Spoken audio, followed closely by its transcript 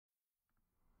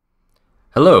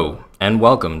Hello, and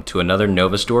welcome to another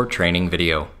NovaStor Training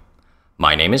video.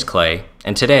 My name is Clay,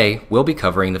 and today we'll be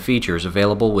covering the features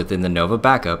available within the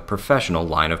NovaBACKUP Professional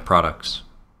line of products.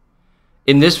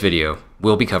 In this video,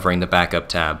 we'll be covering the Backup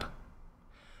tab.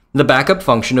 The backup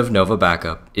function of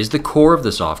NovaBACKUP is the core of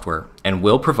the software and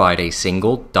will provide a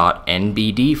single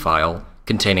 .nbd file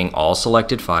containing all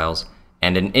selected files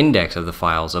and an index of the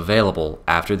files available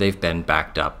after they've been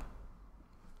backed up.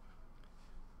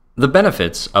 The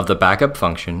benefits of the backup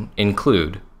function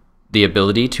include the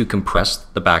ability to compress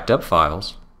the backed up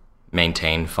files,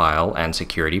 maintain file and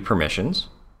security permissions,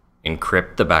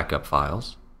 encrypt the backup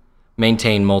files,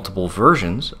 maintain multiple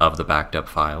versions of the backed up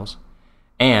files,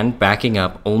 and backing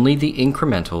up only the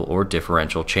incremental or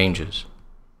differential changes.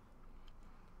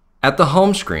 At the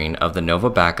home screen of the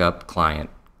NovaBACKUP client,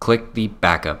 click the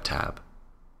Backup tab.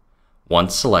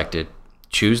 Once selected,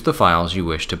 choose the files you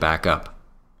wish to back up.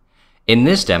 In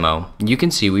this demo, you can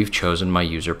see we've chosen my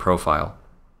user profile.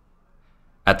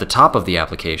 At the top of the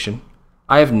application,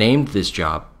 I have named this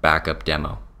job Backup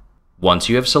Demo. Once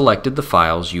you have selected the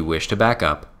files you wish to back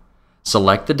up,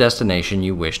 select the destination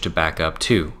you wish to back up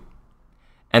to,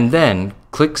 and then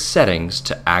click Settings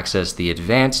to access the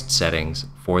advanced settings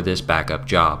for this backup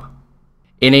job.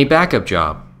 In a backup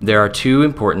job, there are two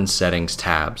important settings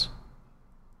tabs: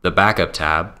 the Backup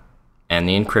tab and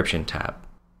the Encryption tab.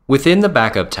 Within the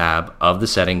Backup tab of the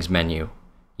Settings menu,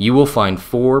 you will find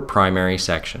four primary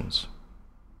sections.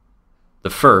 The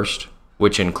first,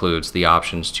 which includes the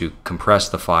options to compress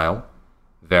the file,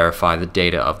 verify the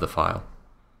data of the file,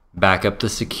 back up the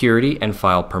security and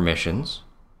file permissions,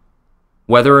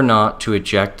 whether or not to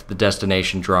eject the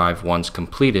destination drive once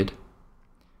completed,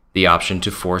 the option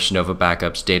to force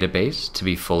NovaBACKUP's database to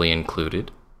be fully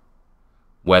included,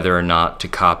 whether or not to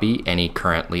copy any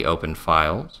currently open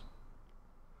files,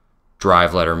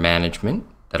 drive letter management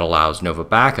that allows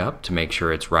NovaBACKUP to make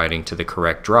sure it's writing to the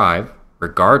correct drive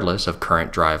regardless of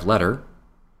current drive letter,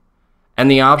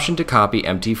 and the option to copy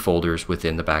empty folders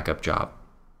within the backup job.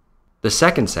 The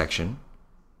second section,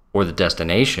 or the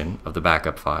destination of the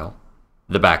backup file,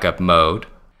 the backup mode,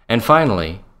 and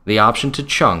finally, the option to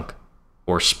chunk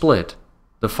or split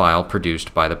the file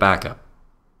produced by the backup.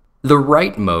 The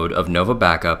write mode of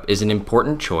NovaBACKUP is an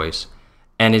important choice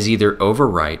and is either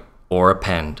overwrite or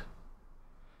append.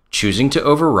 Choosing to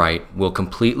overwrite will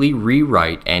completely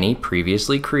rewrite any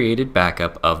previously created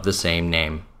backup of the same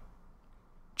name.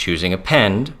 Choosing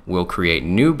append will create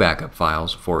new backup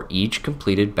files for each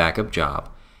completed backup job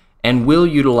and will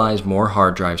utilize more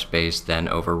hard drive space than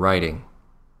overwriting.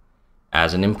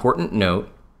 As an important note,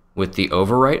 with the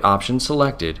overwrite option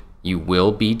selected, you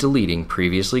will be deleting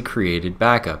previously created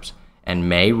backups and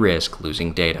may risk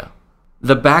losing data.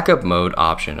 The backup mode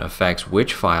option affects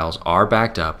which files are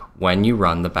backed up when you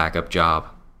run the backup job.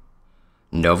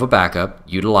 NovaBACKUP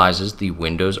utilizes the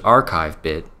Windows Archive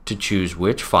bit to choose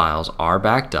which files are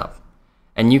backed up,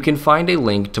 and you can find a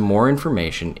link to more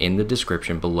information in the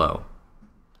description below.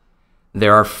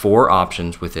 There are four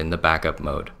options within the backup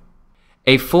mode.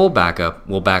 A full backup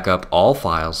will back up all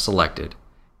files selected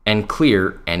and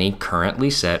clear any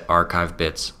currently set archive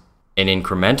bits. An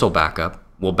incremental backup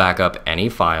will back up any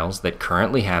files that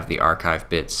currently have the archive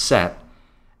bits set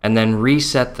and then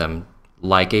reset them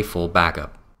like a full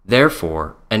backup.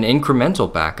 Therefore, an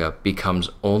incremental backup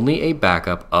becomes only a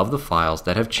backup of the files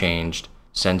that have changed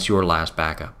since your last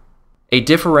backup. A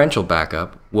differential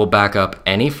backup will back up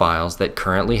any files that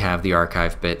currently have the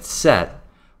archive bit set,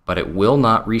 but it will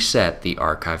not reset the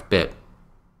archive bit.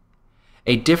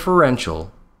 A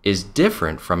differential is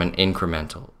different from an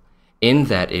incremental in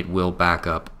that it will back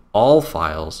up all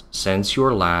files since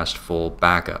your last full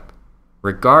backup,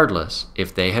 regardless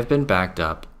if they have been backed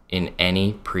up in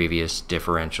any previous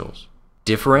differentials.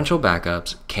 Differential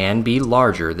backups can be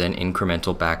larger than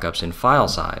incremental backups in file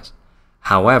size.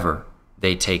 However,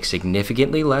 they take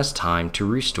significantly less time to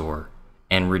restore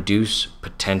and reduce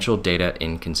potential data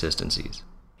inconsistencies.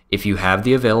 If you have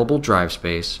the available drive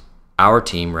space, our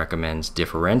team recommends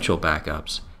differential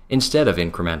backups instead of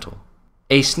incremental.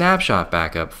 A snapshot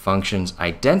backup functions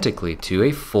identically to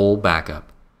a full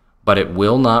backup, but it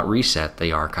will not reset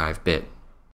the archive bit.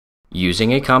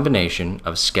 Using a combination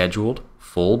of scheduled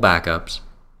full backups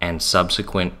and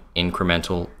subsequent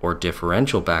incremental or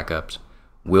differential backups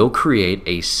will create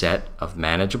a set of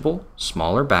manageable,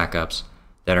 smaller backups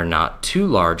that are not too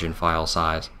large in file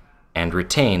size and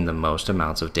retain the most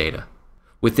amounts of data.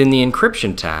 Within the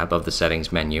Encryption tab of the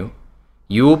Settings menu,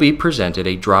 you will be presented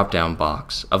a drop-down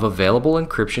box of available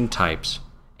encryption types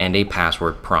and a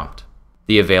password prompt.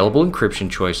 The available encryption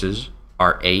choices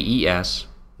are AES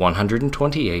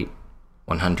 128,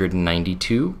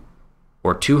 192,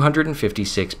 or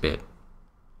 256-bit,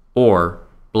 or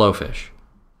Blowfish.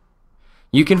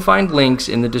 You can find links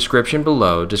in the description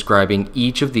below describing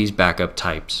each of these backup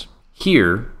types.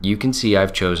 Here, you can see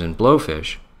I've chosen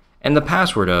Blowfish and the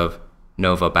password of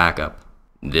NovaBACKUP.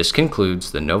 This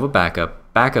concludes the NovaBACKUP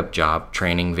backup job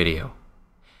training video.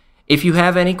 If you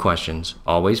have any questions,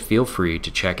 always feel free to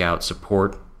check out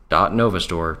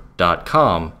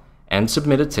support.novastore.com and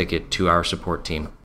submit a ticket to our support team.